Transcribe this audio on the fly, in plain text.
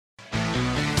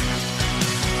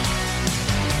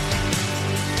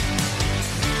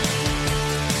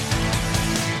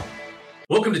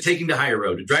Welcome to Taking the Higher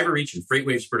Road, a Driver Reach and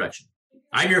FreightWaves production.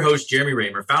 I'm your host, Jeremy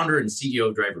Raymer, founder and CEO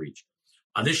of Driver Reach.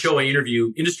 On this show, I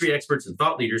interview industry experts and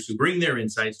thought leaders who bring their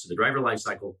insights to the driver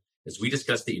lifecycle as we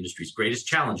discuss the industry's greatest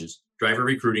challenges, driver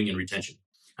recruiting and retention.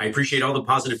 I appreciate all the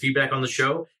positive feedback on the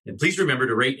show, and please remember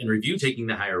to rate and review Taking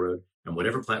the Higher Road on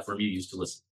whatever platform you use to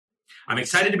listen. I'm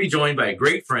excited to be joined by a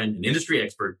great friend and industry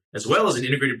expert, as well as an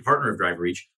integrated partner of Driver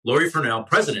Reach, Lori Furnell,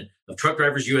 president of Truck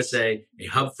Drivers USA, a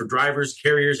hub for drivers,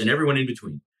 carriers, and everyone in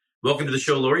between. Welcome to the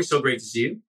show, Lori. So great to see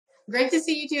you. Great to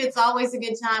see you too. It's always a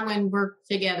good time when we're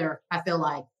together, I feel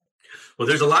like. Well,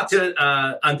 there's a lot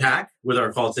to unpack with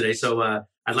our call today. So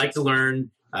I'd like to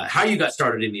learn how you got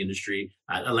started in the industry.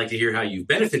 I'd like to hear how you've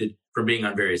benefited from being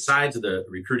on various sides of the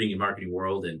recruiting and marketing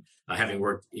world and having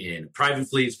worked in private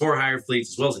fleets, for-hire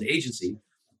fleets, as well as an agency.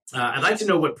 I'd like to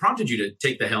know what prompted you to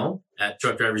take the helm at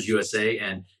Truck Drivers USA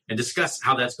and discuss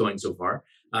how that's going so far.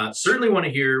 Certainly want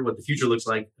to hear what the future looks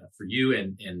like for you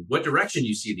and what direction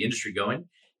you see the industry going.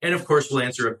 And of course, we'll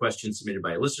answer a question submitted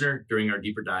by a listener during our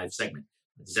deeper dive segment.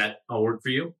 Does that all work for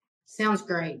you? Sounds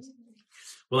great.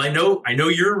 Well, I know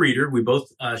you're a reader. We both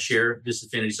share this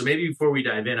affinity. So maybe before we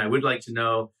dive in, I would like to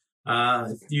know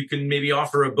if you can maybe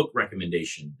offer a book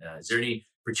recommendation. Is there any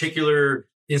particular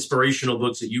inspirational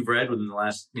books that you've read within the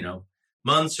last,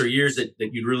 months or years that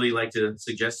you'd really like to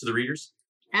suggest to the readers?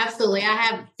 Absolutely. I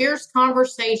have Fierce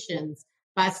Conversations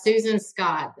by Susan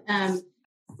Scott.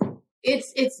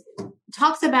 It's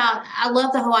talks about, I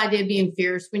love the whole idea of being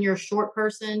fierce when you're a short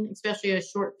person, especially a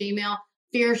short female.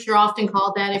 Fierce, you're often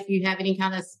called that if you have any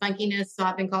kind of spunkiness. So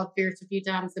I've been called fierce a few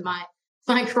times in my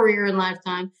career and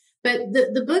lifetime. But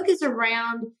the book is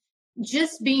around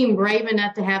just being brave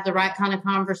enough to have the right kind of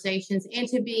conversations and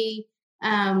to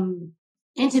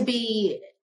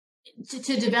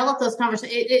develop those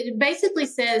conversations. It basically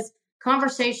says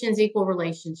conversations equal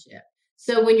relationship.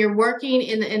 So when you're working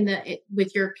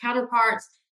with your counterparts,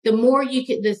 the more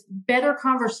the better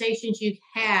conversations you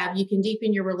have, you can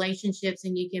deepen your relationships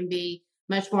and you can be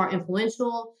much more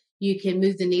influential. You can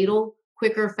move the needle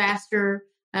quicker, faster,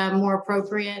 more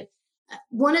appropriate.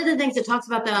 One of the things it talks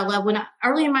about that I love,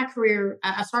 early in my career,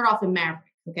 I started off in Maverick.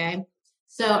 Okay.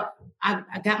 So I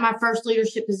got my first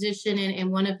leadership position and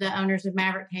one of the owners of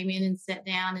Maverick came in and sat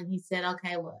down and he said,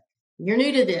 okay, look, you're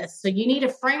new to this. So you need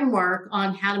a framework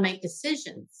on how to make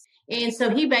decisions. And so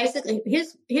he basically,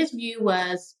 his view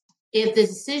was, if the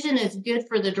decision is good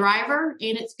for the driver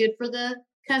and it's good for the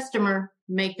customer,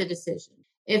 make the decision.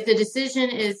 If the decision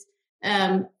is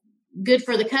good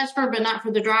for the customer, but not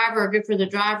for the driver, or good for the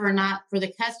driver and not for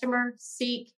the customer,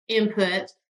 seek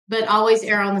input, but always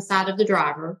err on the side of the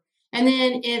driver. And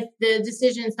then if the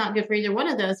decision is not good for either one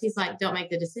of those, he's like, don't make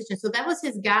the decision. So that was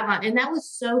his guideline. And that was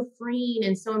so freeing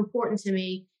and so important to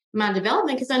me, my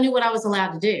development, because I knew what I was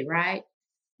allowed to do, right?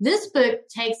 This book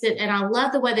takes it, and I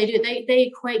love the way they do it. They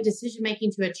equate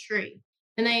decision-making to a tree.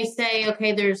 And they say,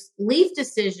 okay, there's leaf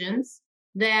decisions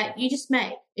that you just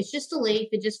make. It's just a leaf.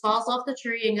 It just falls off the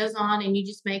tree and goes on, and you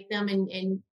just make them. And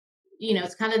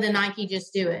it's kind of the Nike,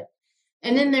 just do it.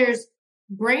 And then there's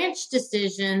branch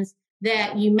decisions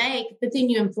that you make, but then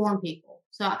you inform people.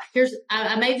 So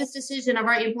I made this decision. I've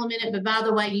already implemented it, but by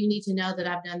the way, you need to know that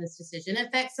I've done this decision. It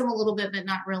affects them a little bit, but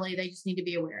not really. They just need to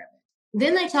be aware of it.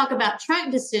 Then they talk about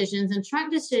trunk decisions, and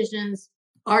trunk decisions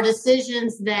are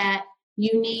decisions that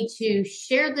you need to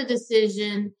share the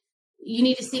decision. You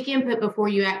need to seek input before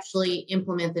you actually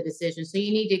implement the decision. So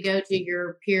you need to go to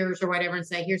your peers or whatever and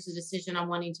say, here's the decision I'm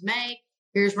wanting to make.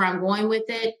 Here's where I'm going with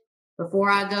it. Before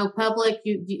I go public,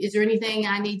 is there anything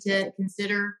I need to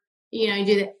consider? You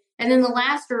do that. And then the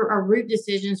last are root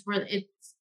decisions, where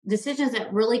it's decisions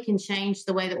that really can change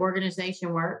the way the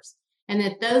organization works. And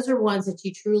that those are ones that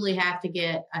you truly have to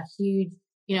get a huge,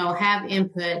 have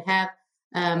input, have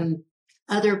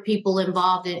other people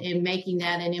involved in making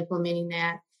that and implementing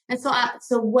that. And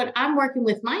so what I'm working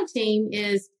with my team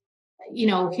is,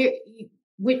 here,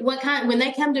 when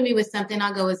they come to me with something,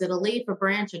 I'll go, is it a leaf, a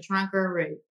branch, a trunk, or a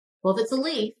root? Well, if it's a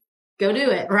leaf, go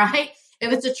do it, right?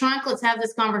 If it's a trunk, let's have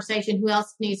this conversation. Who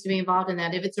else needs to be involved in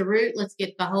that? If it's a root, let's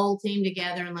get the whole team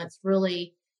together and let's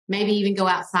really maybe even go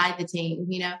outside the team,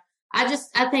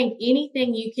 I think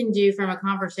anything you can do from a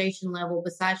conversation level,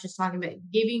 besides just talking about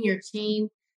giving your team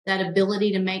that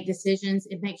ability to make decisions,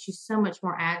 it makes you so much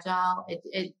more agile.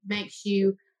 It makes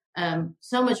you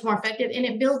so much more effective, and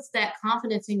it builds that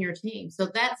confidence in your team. So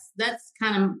that's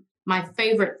kind of my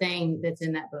favorite thing that's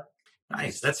in that book.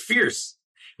 Nice. That's fierce,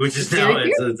 which is now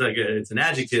it's an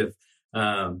adjective.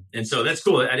 And so that's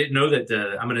cool. I didn't know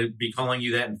that I'm going to be calling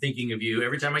you that and thinking of you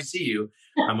every time I see you.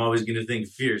 I'm always going to think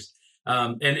fierce.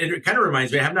 And it kind of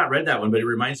reminds me, I have not read that one, but it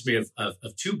reminds me of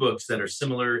two books that are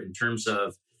similar in terms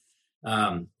of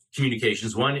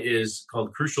communications. One is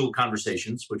called Crucial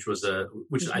Conversations, which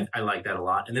I like that a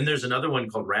lot. And then there's another one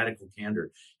called Radical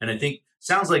Candor. And I think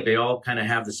sounds like they all kind of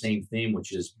have the same theme,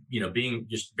 which is, being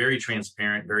just very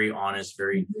transparent, very honest,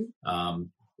 very,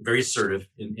 very assertive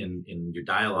in your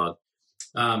dialogue.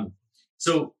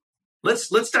 So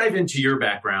let's dive into your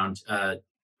background. I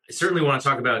certainly want to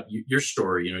talk about your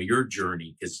story, your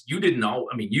journey, because you didn't know,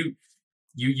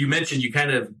 you mentioned, you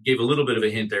kind of gave a little bit of a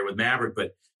hint there with Maverick,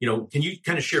 but can you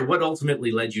kind of share what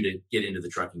ultimately led you to get into the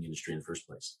trucking industry in the first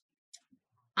place?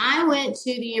 I went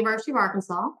to the University of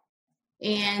Arkansas,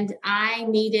 and I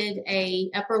needed a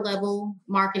upper level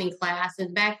marketing class.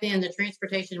 And back then, the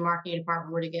transportation and marketing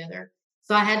department were together.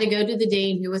 So I had to go to the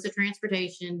dean, who was a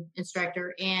transportation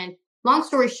instructor. And long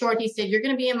story short, he said, "You're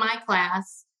going to be in my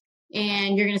class,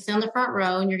 and you're going to sit on the front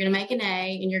row, and you're going to make an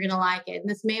A, and you're going to like it." And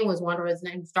this man was wonderful. His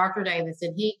name was Dr. Davis.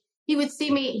 And he would see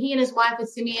me, he and his wife would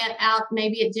see me out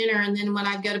maybe at dinner. And then when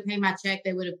I'd go to pay my check,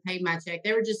 they would have paid my check.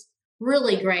 They were just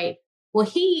really great. Well,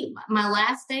 my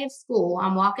last day of school,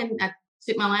 I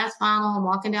took my last final, I'm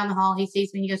walking down the hall. He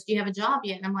sees me, he goes, "Do you have a job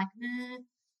yet?" And I'm like, "Nah."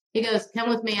 He goes, "Come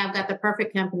with me. I've got the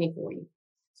perfect company for you."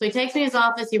 So he takes me to his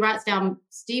office. He writes down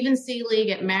Stephen Seelig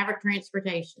at Maverick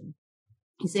Transportation.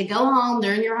 He said, "Go home.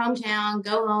 They're in your hometown.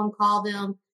 Go home, call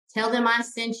them, tell them I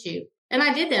sent you." And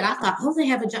I did that. I thought, "Oh, they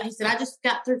have a job." He said, "I just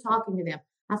got through talking to them."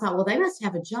 I thought, "Well, they must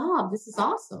have a job. This is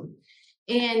awesome."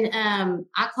 And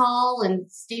I call,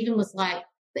 and Stephen was like,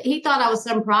 he thought I was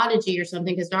some prodigy or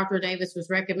something because Dr. Davis was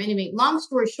recommending me. Long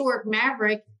story short,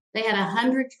 Maverick, they had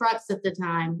 100 trucks at the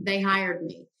time. They hired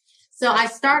me. So I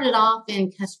started off in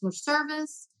customer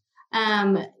service,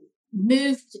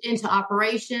 moved into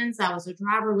operations. I was a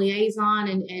driver liaison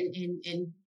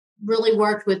and really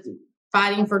worked with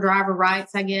fighting for driver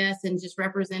rights, I guess, and just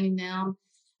representing them.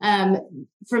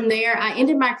 From there, I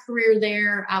ended my career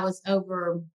there. I was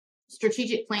over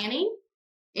strategic planning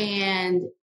and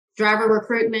driver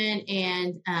recruitment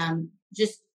and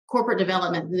just corporate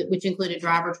development, which included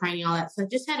driver training, all that. So I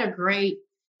just had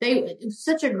it was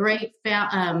such a great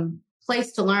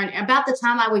place to learn. About the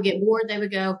time I would get bored, they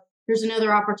would go, "Here's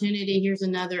another opportunity. Here's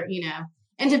another,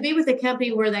 And to be with a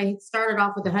company where they started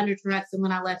off with 100 trucks, and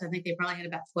when I left, I think they probably had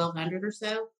about 1,200 or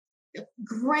so.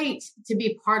 Great to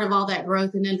be part of all that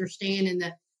growth and understand,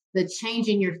 and the change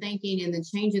in your thinking and the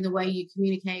change in the way you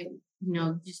communicate,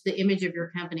 just the image of your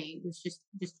company. It was just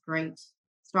great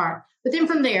start. But then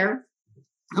from there,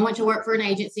 I went to work for an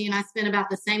agency, and I spent about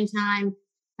the same time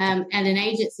at an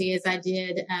agency as I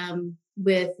did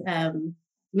with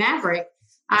Maverick.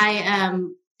 I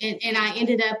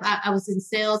ended up, I was in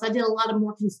sales. I did a lot of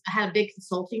more, I had a big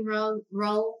consulting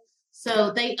role.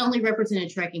 So they only represented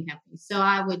trucking companies. So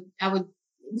it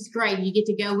was great. You get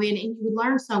to go in and you would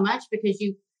learn so much because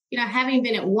having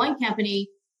been at one company,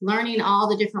 learning all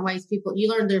the different ways you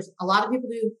learn, there's a lot of people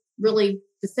do really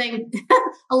the same,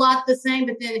 a lot the same,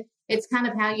 but then it's kind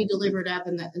of how you deliver it up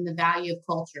and the value of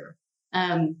culture.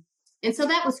 And so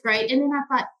that was great. And then I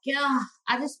thought, God,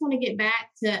 I just want to get back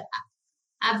to,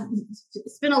 I've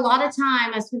spent a lot of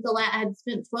time. I had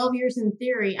spent 12 years in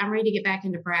theory. I'm ready to get back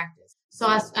into practice. So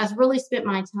I really spent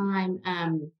my time.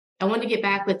 I wanted to get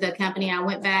back with the company. I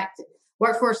went back to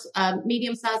work for a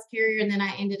medium-sized carrier, and then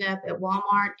I ended up at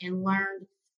Walmart and learned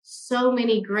so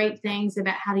many great things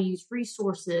about how to use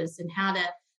resources and how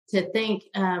to think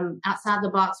outside the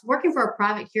box. Working for a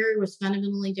private carrier was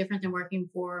fundamentally different than working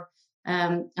for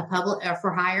a public or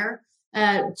for hire.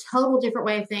 Total different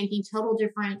way of thinking, total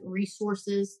different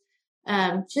resources.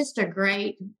 Just a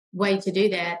great way to do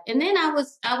that. And then I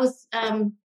was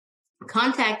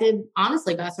contacted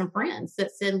honestly by some friends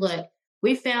that said, "Look,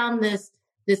 we found this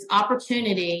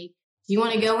opportunity. Do you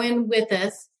want to go in with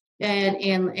us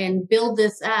and build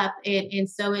this up?" And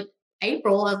so in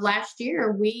April of last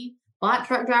year, we bought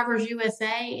Truck Drivers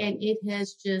USA, and it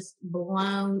has just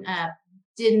blown up.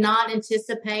 Did not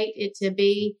anticipate it to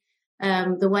be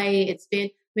the way it's been.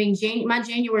 I mean, my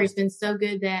January has been so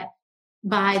good that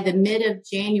by the mid of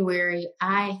January,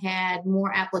 I had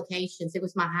more applications. It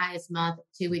was my highest month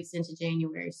 2 weeks into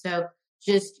January. So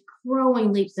just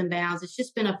growing leaps and bounds. It's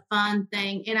just been a fun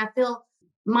thing. And I feel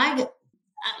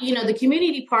the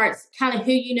community part's kind of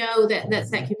who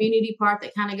that's that community part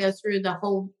that kind of goes through the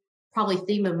whole probably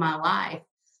theme of my life.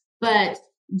 But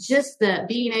just the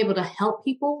being able to help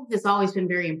people has always been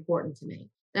very important to me.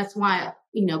 That's why,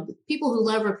 people who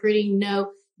love recruiting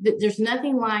know that there's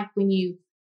nothing like when you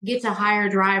get to hire a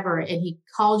driver and he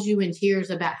calls you in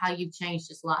tears about how you've changed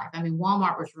his life. I mean,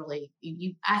 Walmart was really,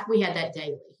 we had that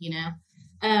daily,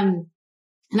 and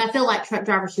I feel like Truck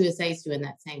Drivers USA is doing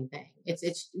that same thing.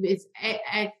 It's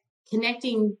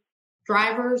connecting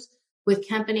drivers with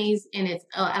companies, and it's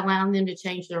allowing them to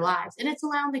change their lives. And it's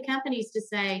allowing the companies to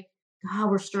say, God,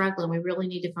 we're struggling. We really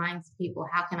need to find people.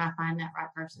 How can I find that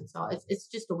right person? So it's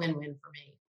just a win-win for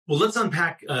me. Well, let's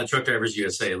unpack Truck Drivers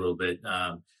USA a little bit.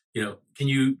 Can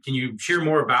you share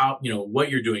more about, what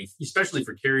you're doing, especially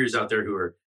for carriers out there who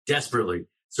are desperately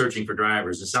searching for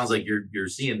drivers? It sounds like you're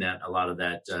seeing that, a lot of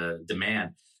that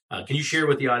demand. Can you share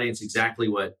with the audience exactly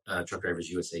what Truck Drivers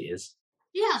USA is?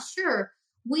 Yeah, sure.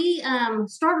 We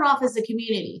started off as a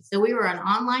community. So we were an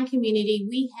online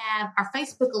community. Our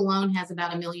Facebook alone has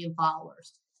about 1 million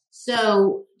followers.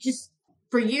 So just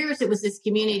for years, it was this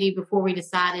community before we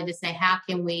decided to say, how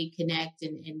can we connect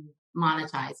and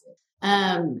monetize it?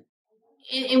 And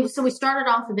so we started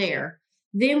off there.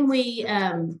 Then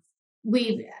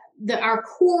our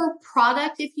core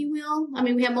product, if you will, I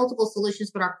mean, we have multiple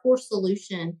solutions, but our core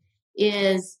solution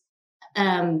is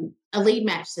a lead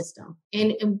match system.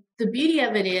 And the beauty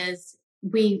of it is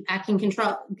I can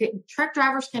control, truck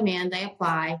drivers come in, they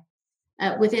apply.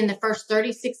 Within the first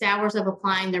 36 hours of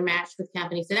applying, they're matched with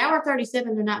companies. At hour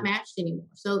 37, they're not matched anymore.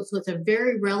 So it's a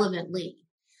very relevant lead.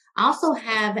 I also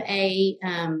have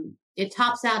it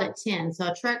tops out at 10. So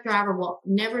a truck driver will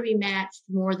never be matched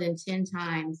more than 10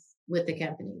 times with the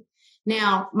company.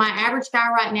 Now, my average guy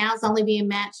right now is only being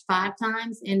matched 5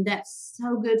 times, and that's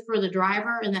so good for the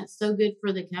driver, and that's so good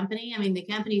for the company. I mean, the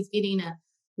company's getting a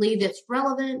lead that's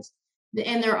relevant,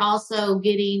 and they're also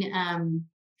getting,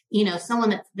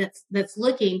 someone that's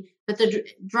looking, but the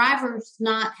driver's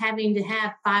not having to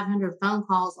have 500 phone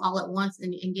calls all at once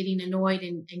and getting annoyed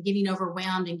and getting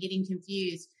overwhelmed and getting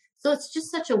confused. So it's just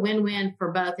such a win-win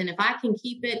for both. And if I can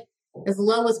keep it as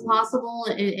low as possible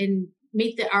and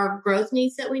meet our growth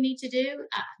needs that we need to do,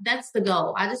 that's the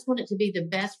goal. I just want it to be the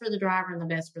best for the driver and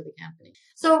the best for the company.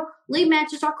 So lead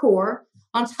match is our core.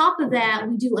 On top of that,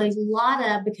 we do a lot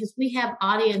of, because we have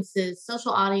audiences,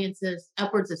 social audiences,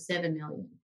 upwards of 7 million.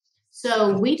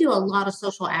 So we do a lot of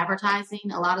social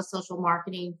advertising, a lot of social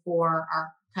marketing for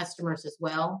our customers as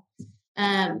well.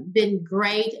 Been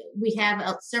great. We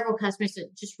have several customers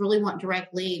that just really want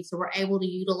direct leads. So we're able to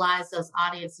utilize those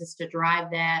audiences to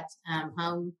drive that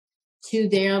home to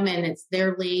them, and it's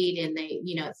their lead, and they,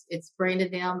 it's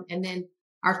branded them. And then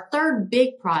our third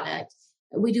big product,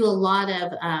 we do a lot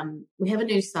of, we have a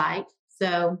news site.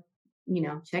 So,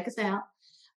 check us out.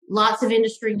 Lots of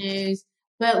industry news,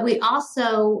 but we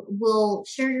also will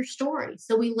share your story.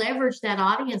 So we leverage that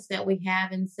audience that we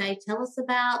have and say, tell us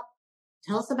about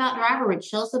Driver Reach,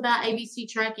 tell us about ABC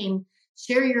Trucking,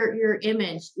 share your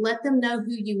image, let them know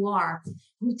who you are.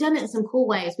 We've done it in some cool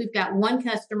ways. We've got one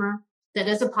customer that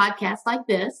does a podcast like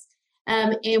this.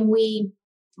 And we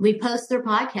post their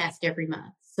podcast every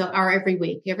month. Or every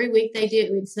week. Every week they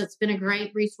do. So it's been a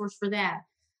great resource for that.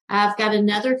 I've got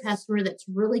another customer that's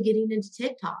really getting into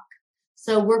TikTok.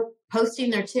 So we're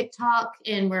posting their TikTok,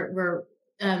 and we're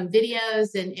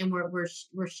videos, and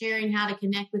we're sharing how to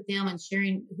connect with them and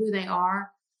sharing who they are.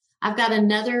 I've got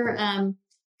another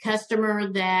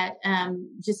customer that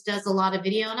just does a lot of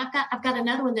video, and I've got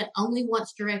another one that only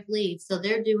wants direct leads. So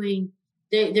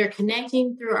they're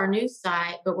connecting through our news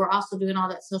site, but we're also doing all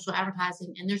that social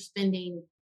advertising, and they're spending,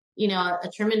 a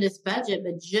tremendous budget,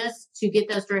 but just to get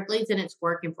those direct leads, and it's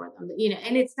working for them,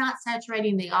 and it's not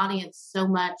saturating the audience so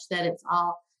much that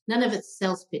none of it's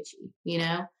sales pitchy.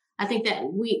 I think that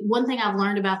one thing I've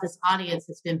learned about this audience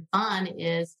that's been fun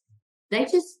is they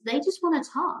just want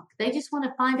to talk. They just want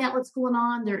to find out what's going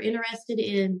on. They're interested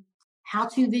in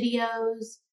how-to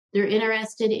videos. They're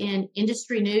interested in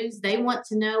industry news. They want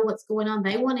to know what's going on.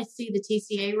 They want to see the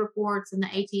TCA reports and the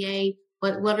ATA.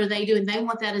 What are they doing? They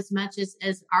want that as much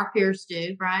as our peers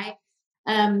do, right?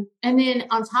 And then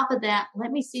on top of that,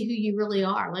 let me see who you really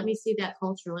are. Let me see that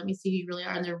culture. Let me see who you really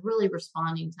are. And they're really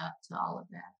responding to all of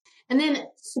that. And then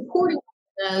supporting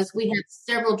those, we have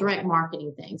several direct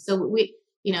marketing things. So we,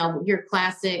 your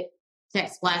classic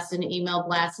text blast and email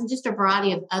blast, and just a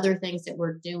variety of other things that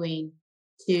we're doing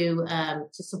to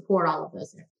support all of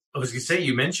those. I was going to say,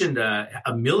 you mentioned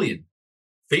 1 million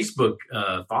Facebook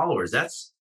followers.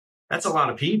 That's a lot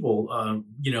of people.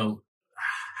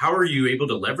 How are you able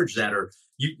to leverage that? Or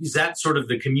is that sort of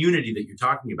the community that you're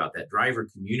talking about, that driver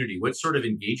community? What sort of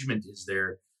engagement is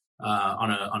there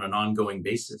on an ongoing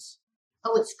basis?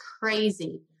 Oh, it's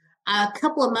crazy. A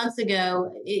couple of months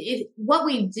ago, what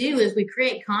we do is we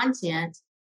create content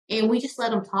and we just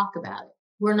let them talk about it.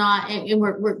 We're not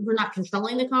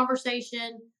controlling the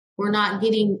conversation. We're not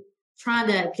trying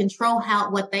to control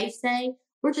what they say.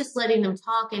 We're just letting them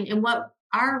talk. And what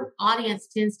our audience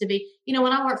tends to be,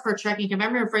 when I worked for a trucking company, I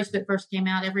remember when Facebook first came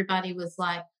out, everybody was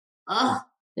like, oh,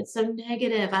 it's so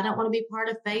negative. I don't want to be part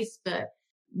of Facebook.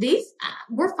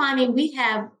 we're finding we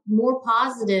have more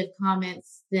positive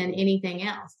comments than anything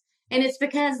else. And it's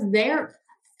because they're,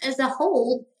 as a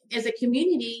whole, as a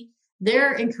community,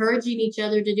 they're encouraging each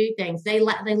other to do things. They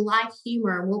like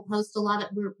humor, and we'll post a lot of,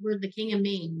 we're the king of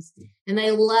memes, and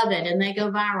they love it, and they go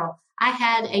viral. I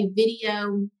had a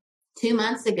video 2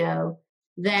 months ago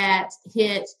that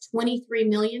hit 23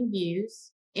 million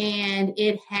views, and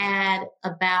it had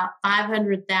about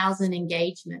 500,000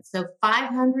 engagements. So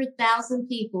 500,000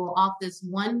 people off this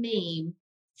one meme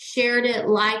shared it,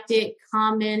 liked it,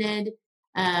 commented,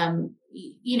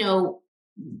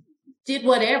 did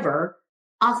whatever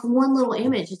off one little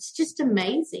image. It's just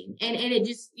amazing. And it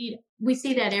just, we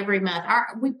see that every month.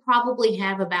 We probably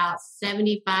have about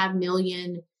 75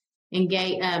 million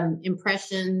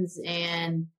impressions,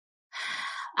 and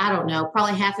I don't know,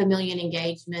 probably 500,000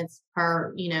 engagements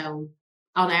per, on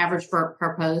average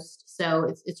per post.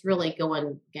 So it's really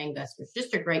going gangbusters.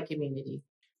 Just a great community.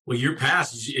 Well, your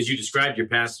past, as you described your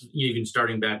past, even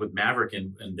starting back with Maverick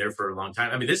and there for a long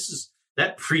time. I mean,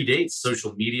 that predates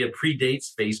social media,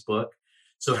 predates Facebook.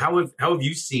 So how have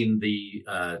you seen the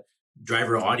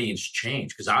driver audience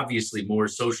change? Because obviously more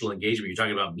social engagement. You're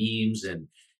talking about memes and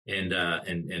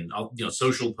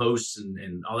social posts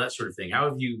and all that sort of thing. How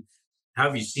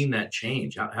have you seen that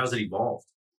change? How's it evolved?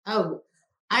 Oh,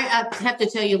 I have to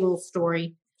tell you a little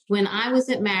story. When I was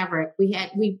at Maverick,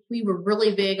 we were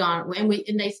really big on,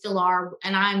 and they still are,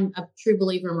 and I'm a true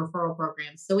believer in referral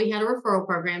programs. So we had a referral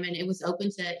program, and it was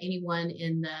open to anyone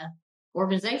in the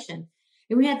organization.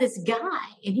 And we had this guy,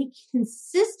 and he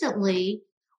consistently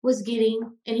was getting,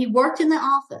 and he worked in the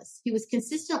office. He was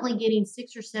consistently getting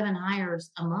 6 or 7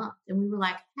 hires a month. And we were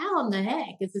like, how in the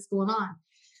heck is this going on?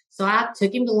 So I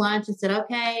took him to lunch and said,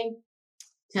 okay,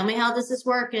 tell me how this is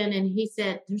working. And he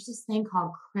said, there's this thing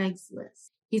called Craigslist.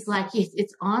 He's like,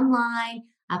 it's online.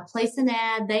 I place an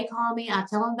ad. They call me. I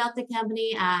tell them about the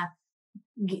company. I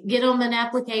get them an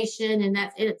application, and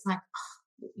that's it. It's like,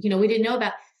 we didn't know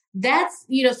about that's,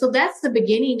 so that's the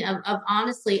beginning of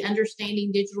honestly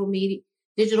understanding digital media,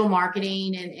 digital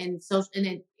marketing and social, and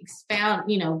it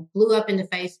blew up into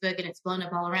Facebook, and it's blown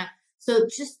up all around. So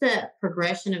just the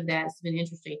progression of that has been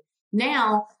interesting.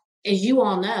 Now, as you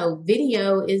all know,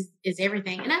 video is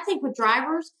everything. And I think with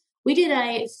drivers, we did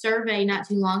a survey not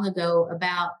too long ago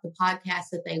about the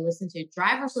podcasts that they listen to.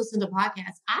 Drivers listen to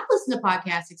podcasts. I listen to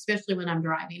podcasts, especially when I'm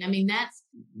driving. I mean,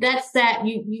 that's that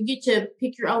you get to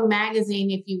pick your own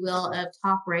magazine, if you will, of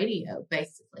talk radio,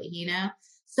 basically,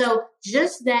 So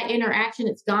just that interaction,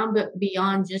 it's gone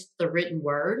beyond just the written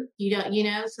word,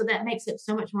 so that makes it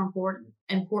so much more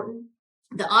important.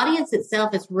 The audience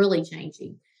itself is really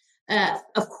changing.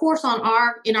 Of course,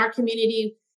 in our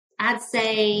community, I'd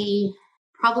say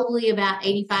probably about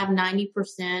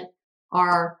 85-90%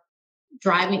 are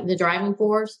the driving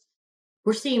force.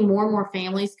 We're seeing more and more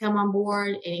families come on board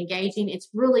and engaging. It's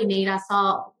really neat. I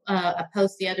saw a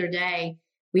post the other day.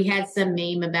 We had some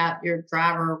meme about your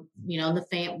driver,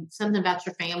 something about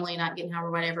your family not getting home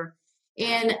or whatever.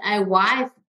 And a wife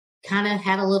kind of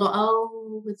had a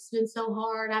little, it's been so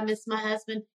hard. I miss my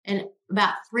husband. And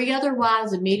about 3 other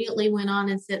wives immediately went on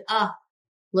and said,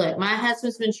 look, my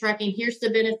husband's been trucking. Here's the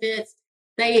benefits.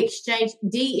 They exchange,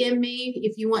 DM me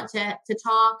if you want to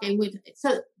talk. And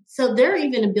so they're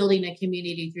even building a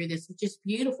community through this, which is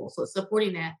beautiful. So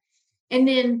supporting that. And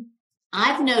then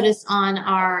I've noticed on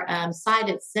our site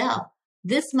itself,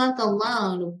 this month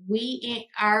alone,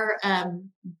 our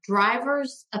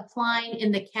drivers applying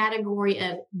in the category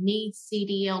of need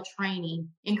CDL training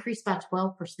increased by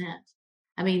 12%.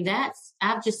 I mean,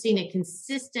 I've just seen a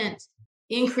consistent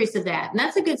increase of that. And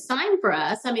that's a good sign for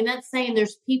us. I mean, that's saying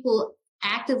there's people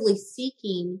actively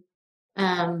seeking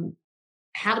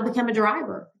how to become a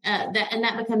driver.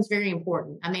 That becomes very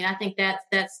important. I mean, I think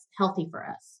that's healthy for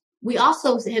us. We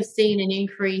also have seen an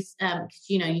increase,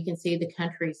 you can see the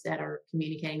countries that are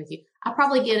communicating with you. I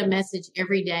probably get a message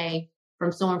every day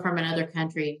from someone from another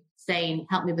country saying,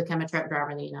 help me become a truck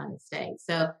driver in the United States.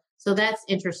 So that's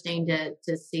interesting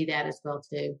to see that as well,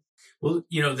 too. Well,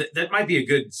 that might be a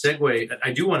good segue.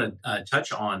 I do want to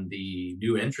touch on the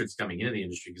new entrants coming into the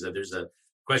industry, because there's a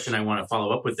question I want to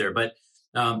follow up with there. But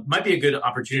might be a good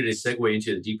opportunity to segue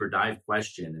into the deeper dive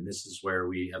question. And this is where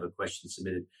we have a question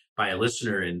submitted by a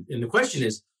listener. And the question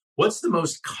is, what's the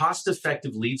most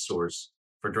cost-effective lead source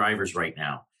for drivers right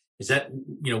now? Is that,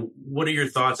 what are your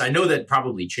thoughts? I know that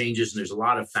probably changes and there's a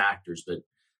lot of factors, but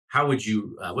how would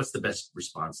you, what's the best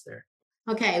response there?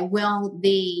 Okay. Well,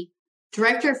 the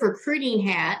director of recruiting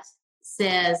hat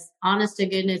says, honest to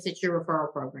goodness, it's your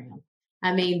referral program.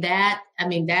 That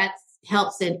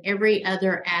helps in every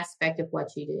other aspect of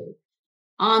what you do.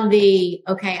 On the,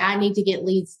 okay, I need to get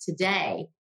leads today.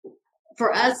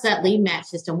 for us, that lead match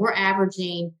system, we're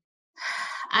averaging,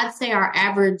 I'd say our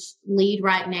average lead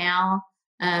right now,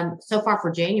 so far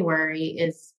for January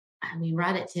is,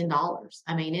 right at $10.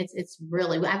 It's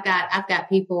really, I've got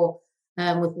people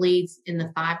with leads in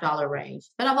the $5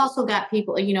 range, but I've also got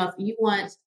people, if you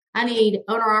want, I need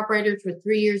owner operators with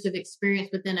 3 years of experience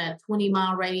within a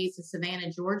 20-mile radius of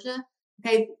Savannah, Georgia.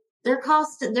 Okay. They're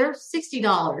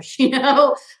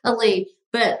 $60, a lead,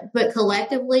 but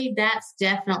collectively that's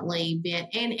definitely been,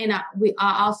 and I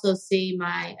also see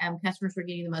my customers are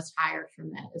getting the most hires from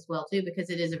that as well too,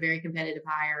 because it is a very competitive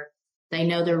hire. They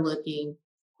know they're looking.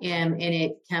 And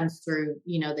it comes through,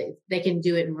 they can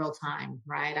do it in real time,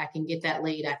 right? I can get that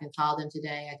lead. I can call them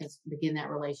today. I can begin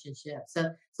that relationship. So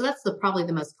that's probably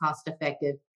the most cost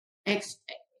effective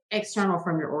external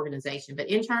from your organization, but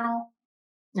internal,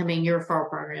 your referral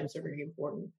programs are very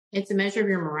important. It's a measure of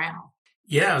your morale.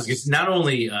 Yeah, I was just not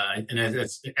only, and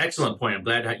that's an excellent point. I'm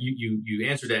glad you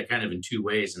answered that kind of in two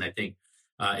ways. And I think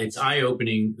it's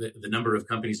eye-opening the number of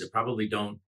companies that probably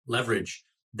don't leverage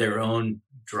their own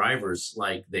drivers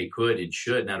like they could and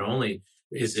should. Not only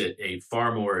is it a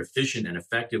far more efficient and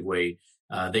effective way,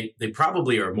 they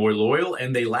probably are more loyal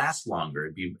and they last longer.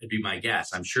 It'd be my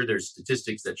guess. I'm sure there's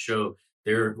statistics that show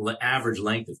their average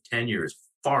length of tenure is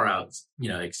far out,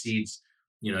 exceeds,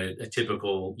 a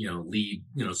typical, lead,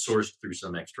 sourced through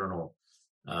some external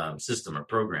system or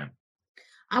program.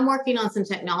 I'm working on some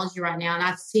technology right now, and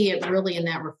I see it really in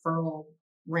that referral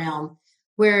realm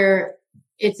where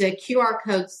it's a QR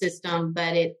code system,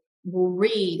 but it will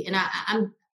read, and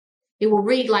it will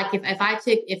read like if I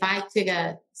took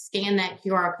a scan that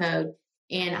QR code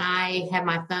and I have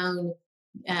my phone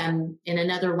in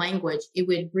another language, it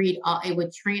would read, it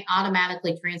would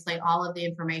automatically translate all of the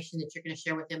information that you're going to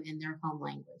share with them in their home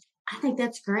language. I think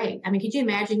that's great. Could you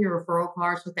imagine your referral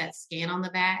cards with that scan on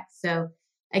the back? So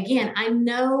again, I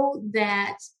know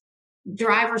that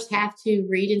drivers have to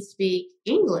read and speak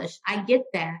English. I get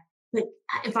that. But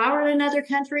if I were in another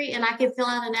country and I could fill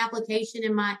out an application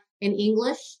in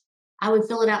English, I would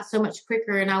fill it out so much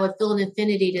quicker, and I would feel an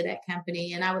affinity to that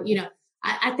company. And I would,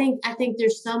 I think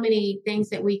there's so many things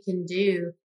that we can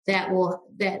do that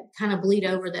kind of bleed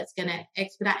over, that's going to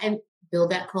expedite and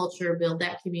build that culture, build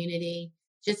that community,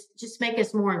 just make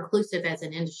us more inclusive as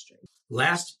an industry.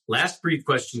 Last brief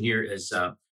question here is,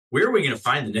 where are we going to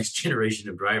find the next generation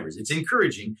of drivers? It's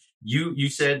encouraging. You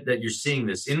said that you're seeing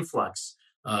this influx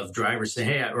of drivers say,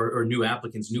 hey, or new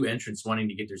applicants, new entrants wanting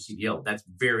to get their CDL. That's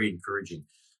very encouraging.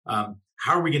 How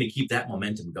are we going to keep that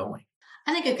momentum going?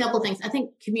 I think a couple of things. I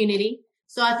think community.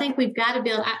 So I think we've got to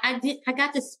build. I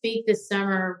got to speak this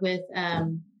summer with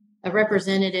a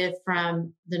representative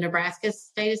from the Nebraska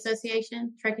State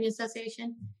Association, Trucking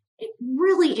Association.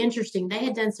 Really interesting. They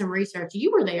had done some research.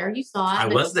 You were there. You saw it. I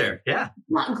was there. Yeah.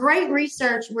 Great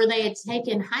research where they had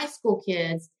taken high school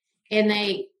kids and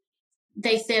they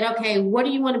said, okay, what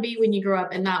do you want to be when you grow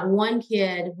up? And not one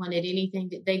kid wanted anything.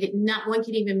 Not one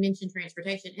kid even mention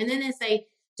transportation. And then as they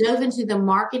dove into the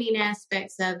marketing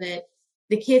aspects of it,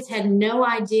 the kids had no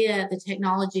idea the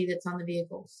technology that's on the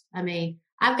vehicles.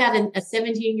 I've got a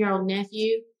 17-year-old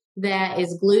nephew that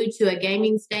is glued to a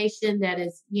gaming station that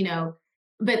is,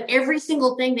 but every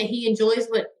single thing that he enjoys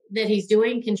that he's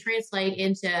doing can translate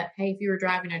into, hey, if you were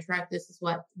driving a truck, this is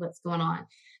what's going on.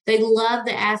 They love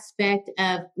the aspect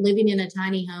of living in a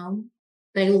tiny home.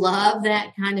 They love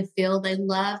that kind of feel. They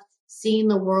love seeing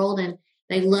the world, and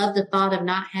they love the thought of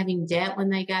not having debt when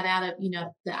they got out of,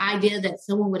 the idea that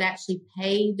someone would actually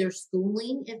pay their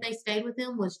schooling if they stayed with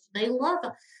them they love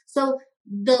it. So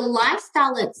the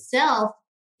lifestyle itself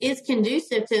is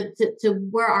conducive to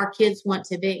where our kids want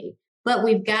to be, but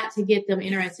we've got to get them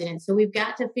interested in it. So we've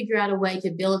got to figure out a way to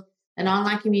build an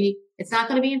online community. It's not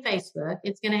going to be in Facebook.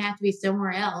 It's going to have to be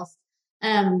somewhere else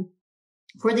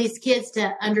for these kids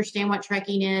to understand what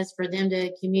trucking is, for them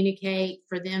to communicate,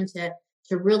 for them to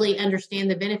really understand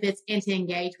the benefits and to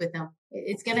engage with them.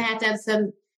 It's going to have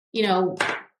some,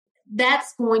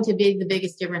 that's going to be the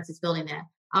biggest difference is building that.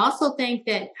 I also think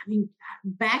that,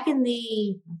 back in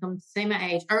I'm saying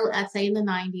my age, early, I'd say in the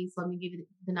 90s, let me give you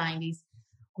the 90s,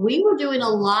 we were doing a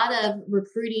lot of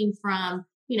recruiting from,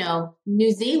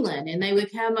 New Zealand, and they would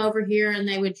come over here and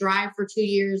they would drive for 2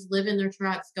 years, live in their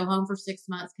trucks, go home for 6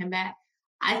 months, come back.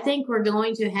 I think we're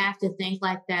going to have to think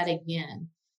like that again.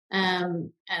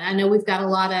 And I know we've got a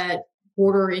lot of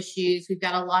border issues. We've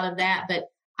got a lot of that, but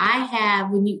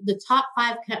the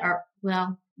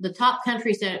top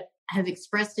countries that have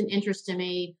expressed an interest to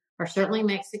me are certainly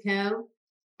Mexico,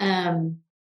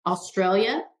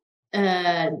 Australia,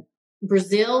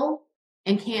 Brazil,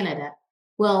 and Canada.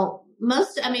 Well,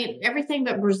 everything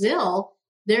but Brazil,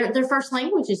 their first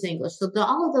language is English. So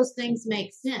all of those things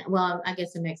make sense. Well, I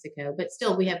guess in Mexico, but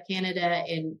still we have Canada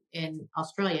and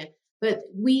Australia. But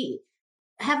we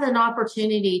have an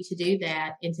opportunity to do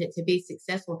that and to be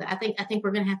successful with it. I think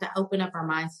we're going to have to open up our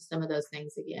minds to some of those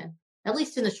things again, at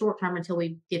least in the short term until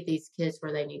we get these kids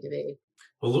where they need to be.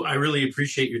 Well, I really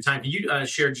appreciate your time. Can you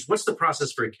share just what's the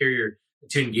process for a carrier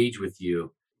to engage with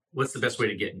you? What's the best way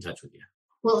to get in touch with you?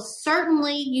 Well,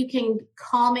 certainly you can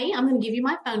call me. I'm going to give you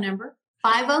my phone number,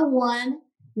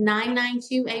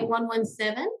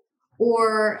 501-992-8117,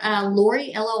 or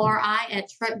Lori, Lori, at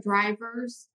Truck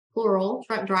Drivers, plural,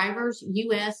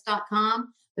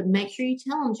 truckdriversus.com. But make sure you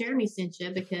tell them Jeremy sent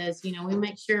you, because, you know, we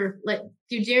make sure,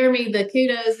 give Jeremy the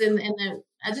kudos and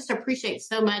I just appreciate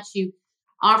so much you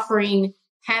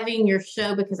having your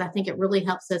show, because I think it really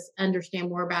helps us understand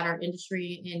more about our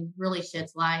industry and really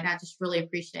sheds light. I just really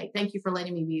appreciate it. Thank you for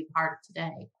letting me be a part of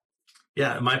today.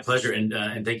 Yeah, my pleasure. And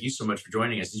thank you so much for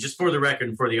joining us. And just for the record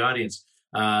and for the audience,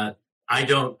 I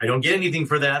don't get anything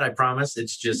for that. I promise.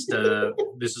 It's just,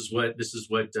 this is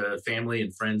what family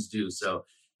and friends do. So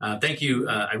thank you.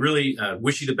 I really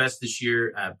wish you the best this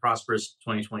year. Prosperous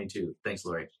 2022. Thanks,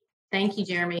 Lori. Thank you,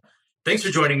 Jeremy. Thanks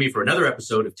for joining me for another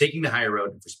episode of Taking the Higher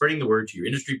Road and for spreading the word to your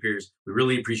industry peers. We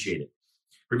really appreciate it.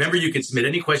 Remember, you can submit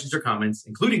any questions or comments,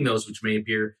 including those which may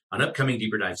appear on upcoming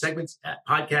Deeper Dive segments at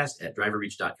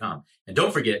podcast@driverreach.com. And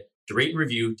don't forget to rate and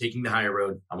review Taking the Higher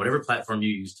Road on whatever platform you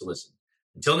use to listen.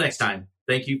 Until next time,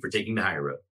 thank you for taking the higher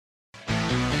road.